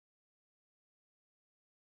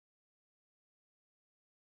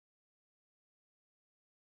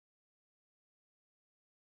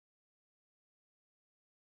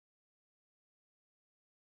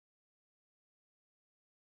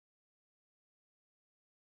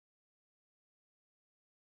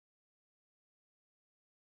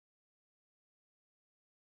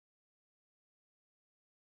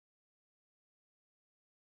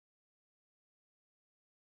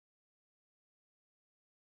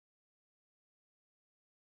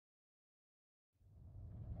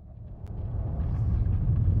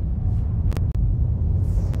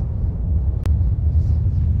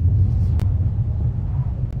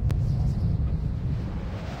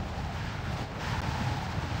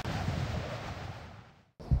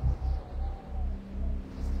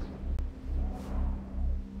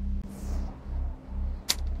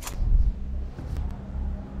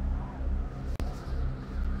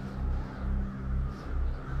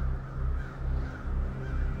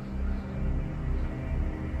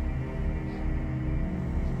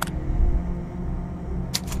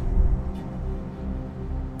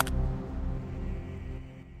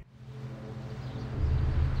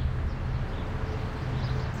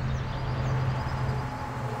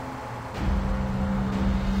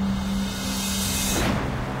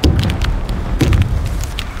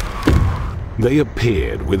They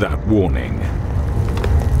appeared without warning,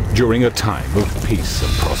 during a time of peace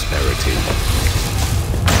and prosperity.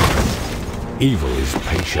 Evil is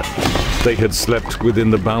patient. They had slept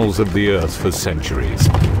within the bowels of the earth for centuries,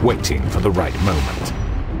 waiting for the right moment.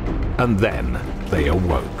 And then they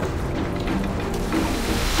awoke.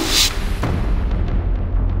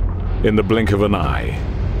 In the blink of an eye,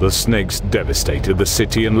 the snakes devastated the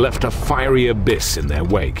city and left a fiery abyss in their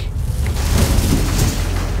wake.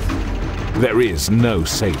 There is no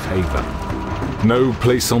safe haven. No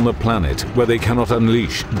place on the planet where they cannot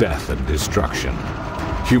unleash death and destruction.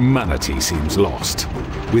 Humanity seems lost,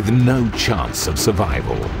 with no chance of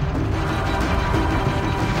survival.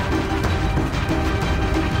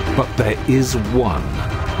 But there is one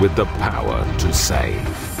with the power to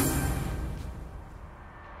save.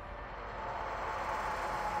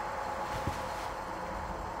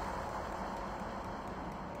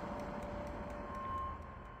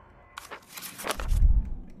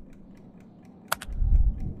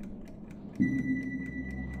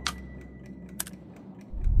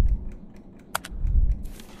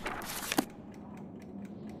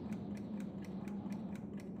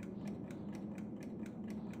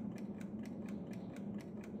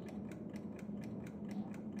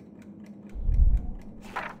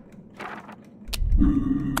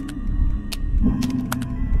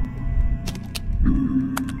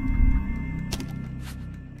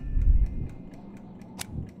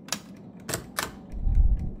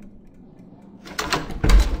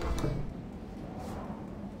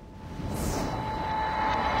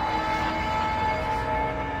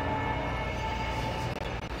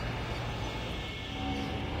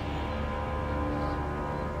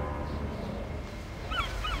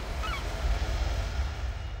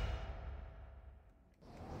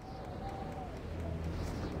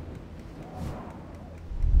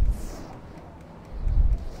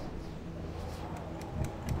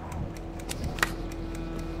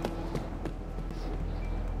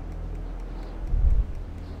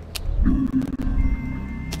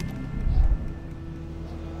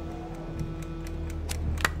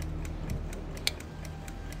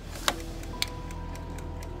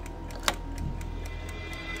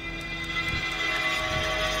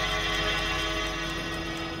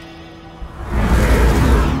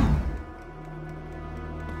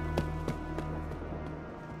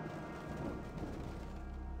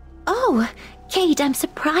 Oh, Kate, I'm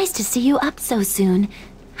surprised to see you up so soon.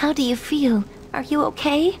 How do you feel? Are you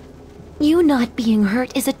okay? You not being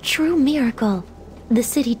hurt is a true miracle. The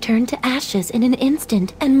city turned to ashes in an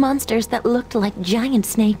instant, and monsters that looked like giant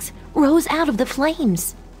snakes rose out of the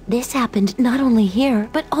flames. This happened not only here,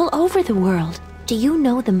 but all over the world. Do you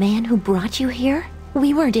know the man who brought you here?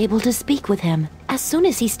 We weren't able to speak with him. As soon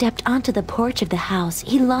as he stepped onto the porch of the house,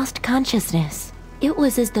 he lost consciousness. It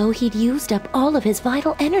was as though he'd used up all of his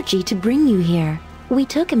vital energy to bring you here. We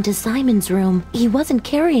took him to Simon's room. He wasn't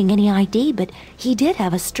carrying any ID, but he did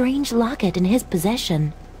have a strange locket in his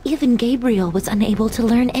possession. Even Gabriel was unable to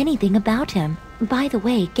learn anything about him. By the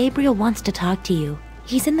way, Gabriel wants to talk to you.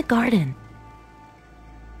 He's in the garden.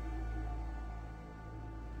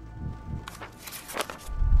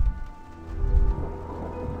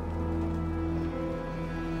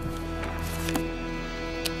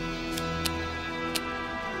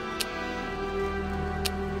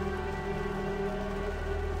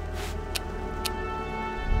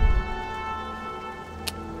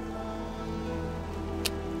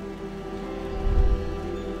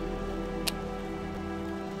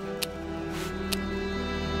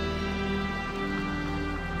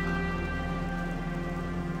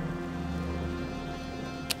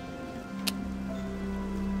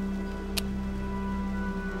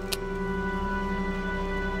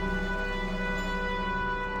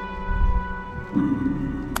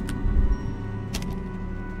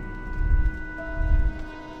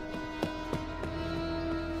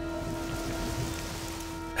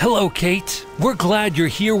 Hello, Kate. We're glad you're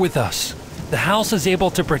here with us. The house is able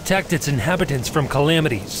to protect its inhabitants from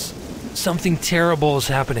calamities. Something terrible is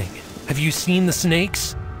happening. Have you seen the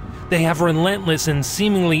snakes? They have relentless and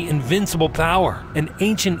seemingly invincible power. An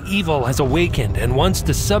ancient evil has awakened and wants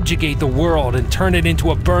to subjugate the world and turn it into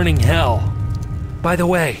a burning hell. By the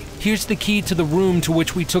way, here's the key to the room to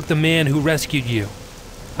which we took the man who rescued you.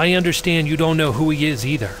 I understand you don't know who he is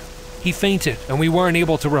either. He fainted and we weren't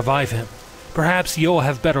able to revive him. Perhaps you'll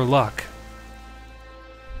have better luck.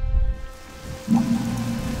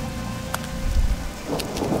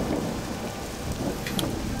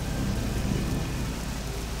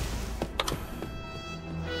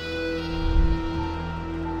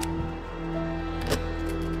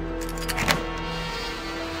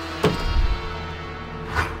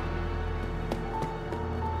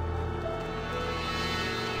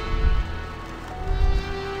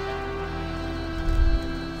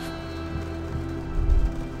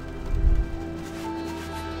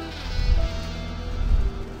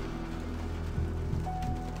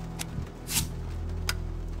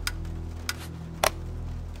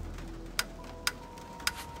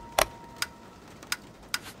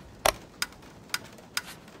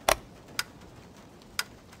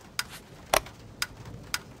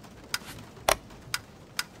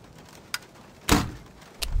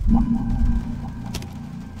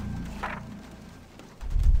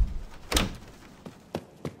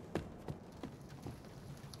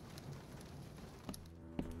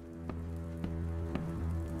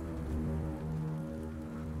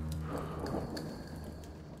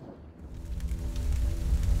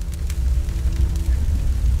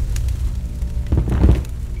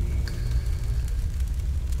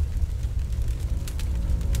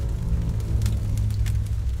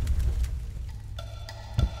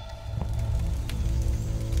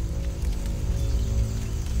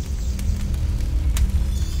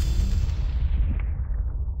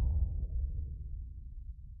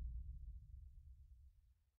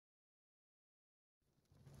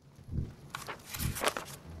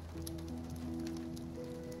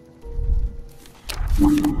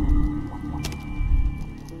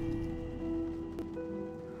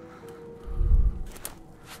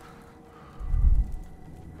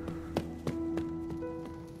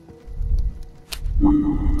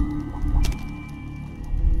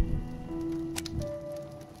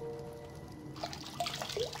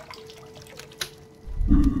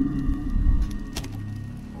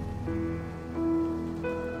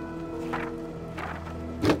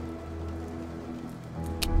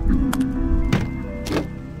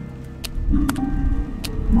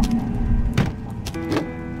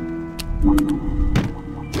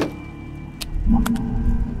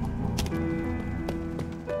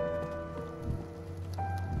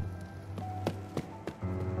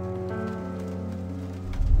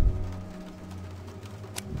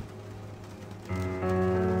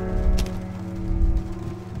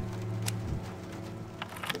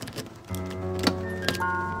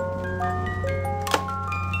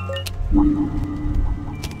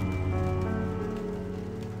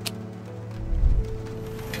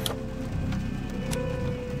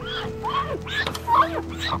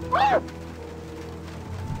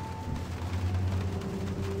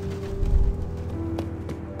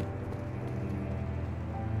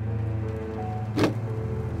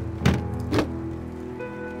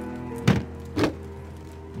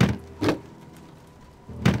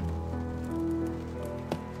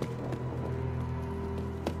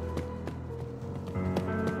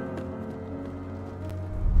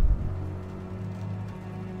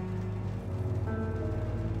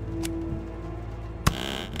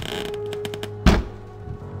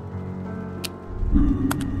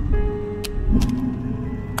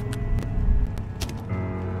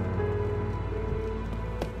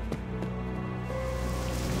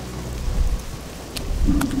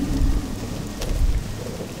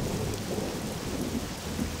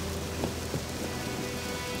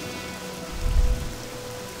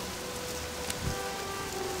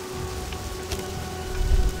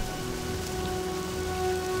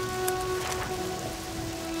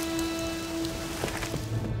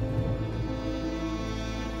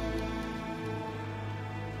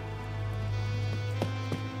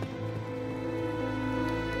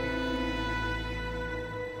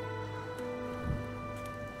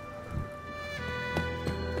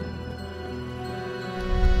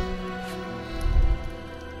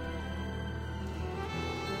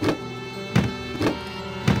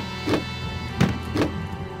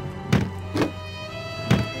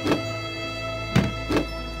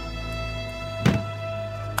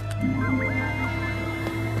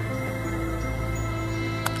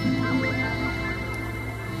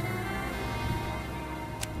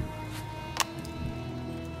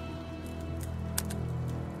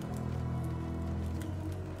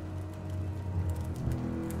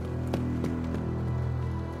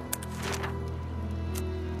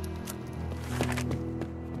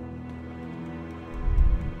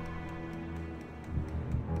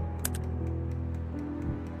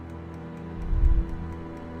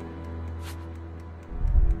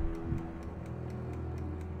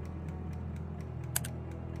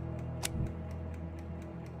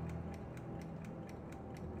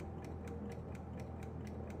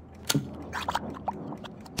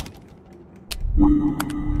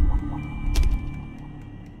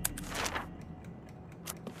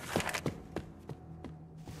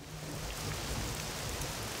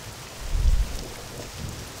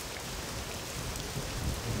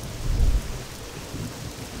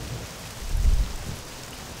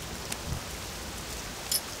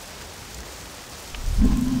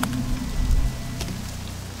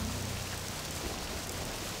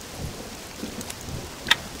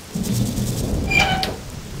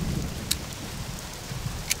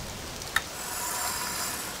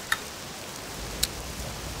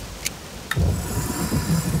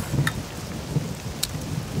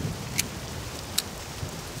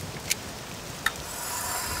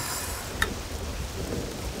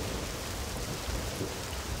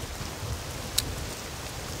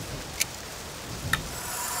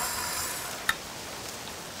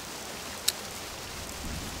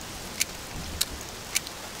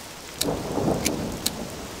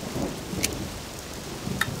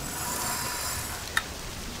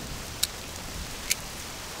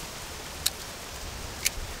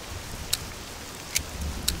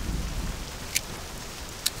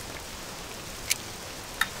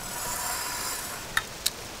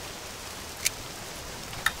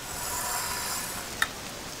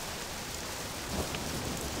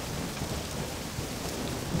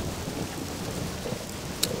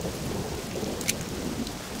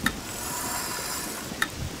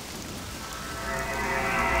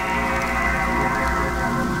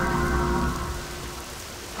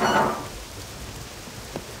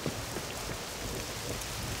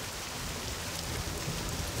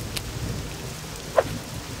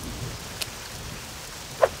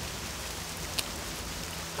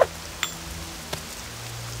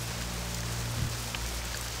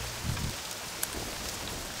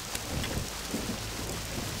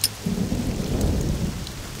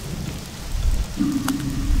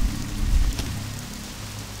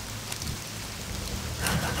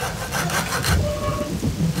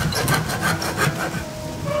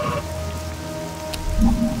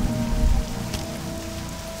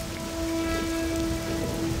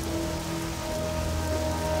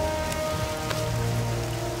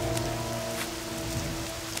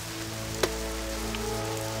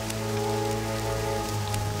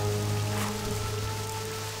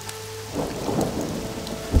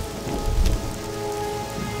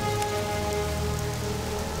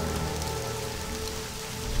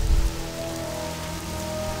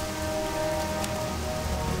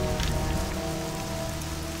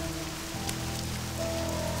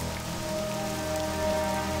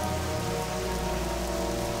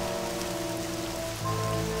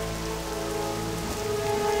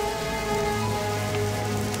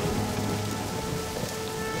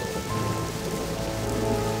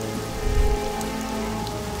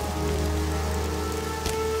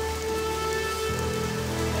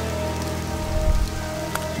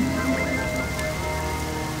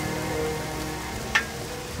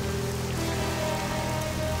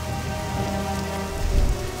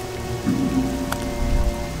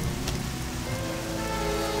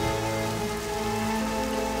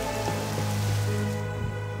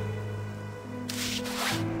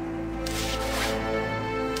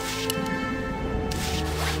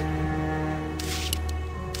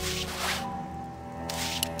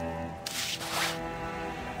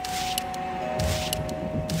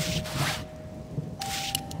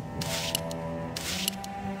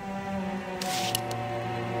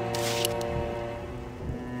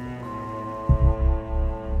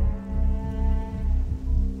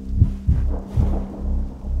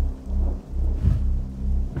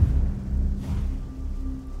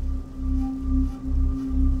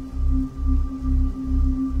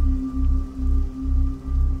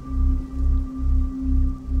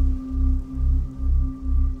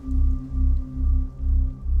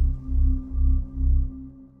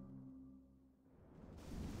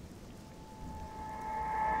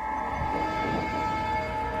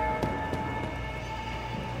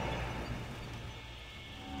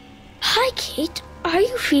 Kate, are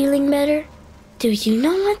you feeling better? Do you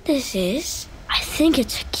know what this is? I think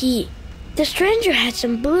it's a key. The stranger had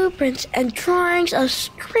some blueprints and drawings of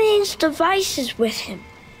strange devices with him.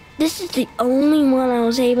 This is the only one I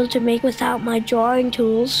was able to make without my drawing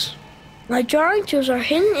tools. My drawing tools are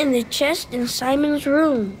hidden in the chest in Simon's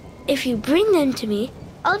room. If you bring them to me,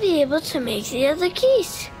 I'll be able to make the other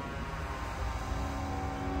keys.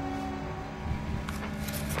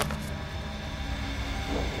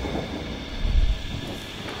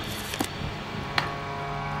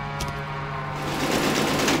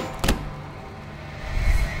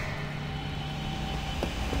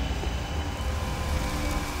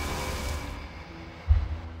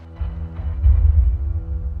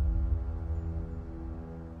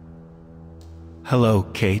 Hello,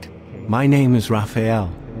 Kate. My name is Raphael.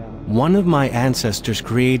 One of my ancestors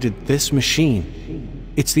created this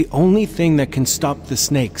machine. It's the only thing that can stop the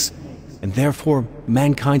snakes, and therefore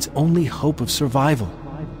mankind's only hope of survival.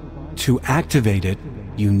 To activate it,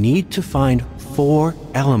 you need to find 4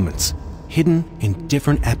 elements hidden in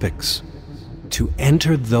different epochs. To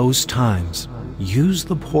enter those times, use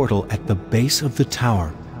the portal at the base of the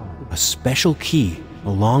tower. A special key,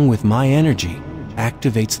 along with my energy,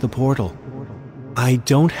 activates the portal. I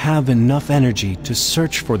don't have enough energy to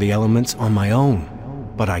search for the elements on my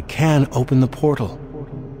own, but I can open the portal.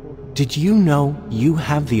 Did you know you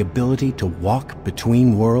have the ability to walk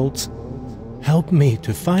between worlds? Help me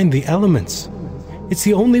to find the elements. It's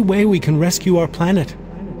the only way we can rescue our planet.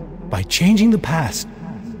 By changing the past,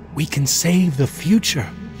 we can save the future.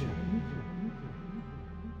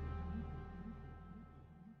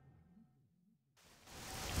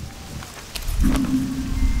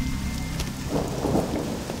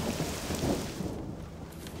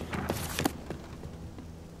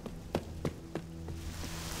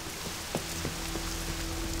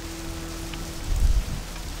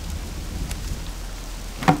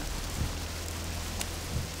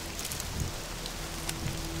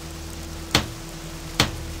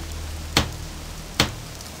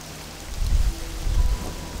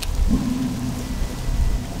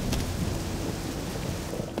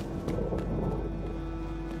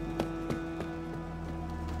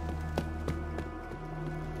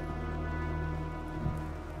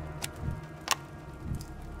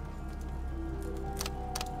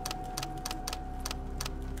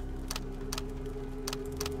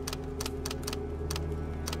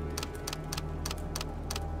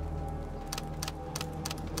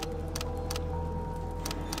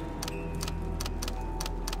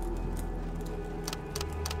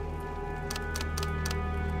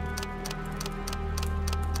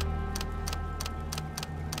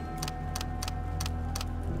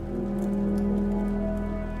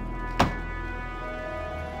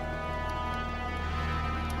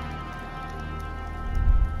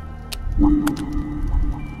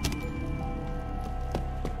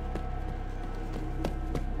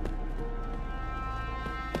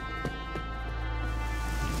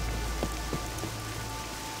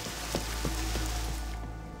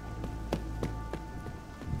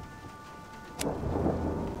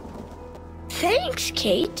 Thanks,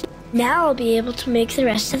 Kate. Now I'll be able to make the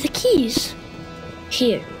rest of the keys.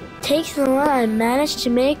 Here, take the one I managed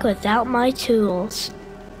to make without my tools.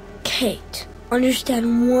 Kate,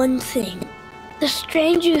 understand one thing. The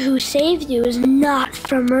stranger who saved you is not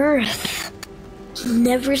from Earth. He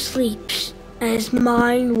never sleeps, and his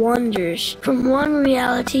mind wanders from one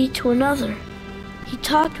reality to another. He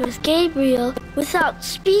talked with Gabriel without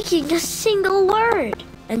speaking a single word,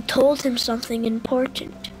 and told him something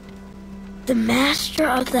important. The master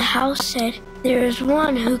of the house said, there is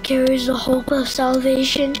one who carries the hope of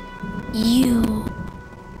salvation. You.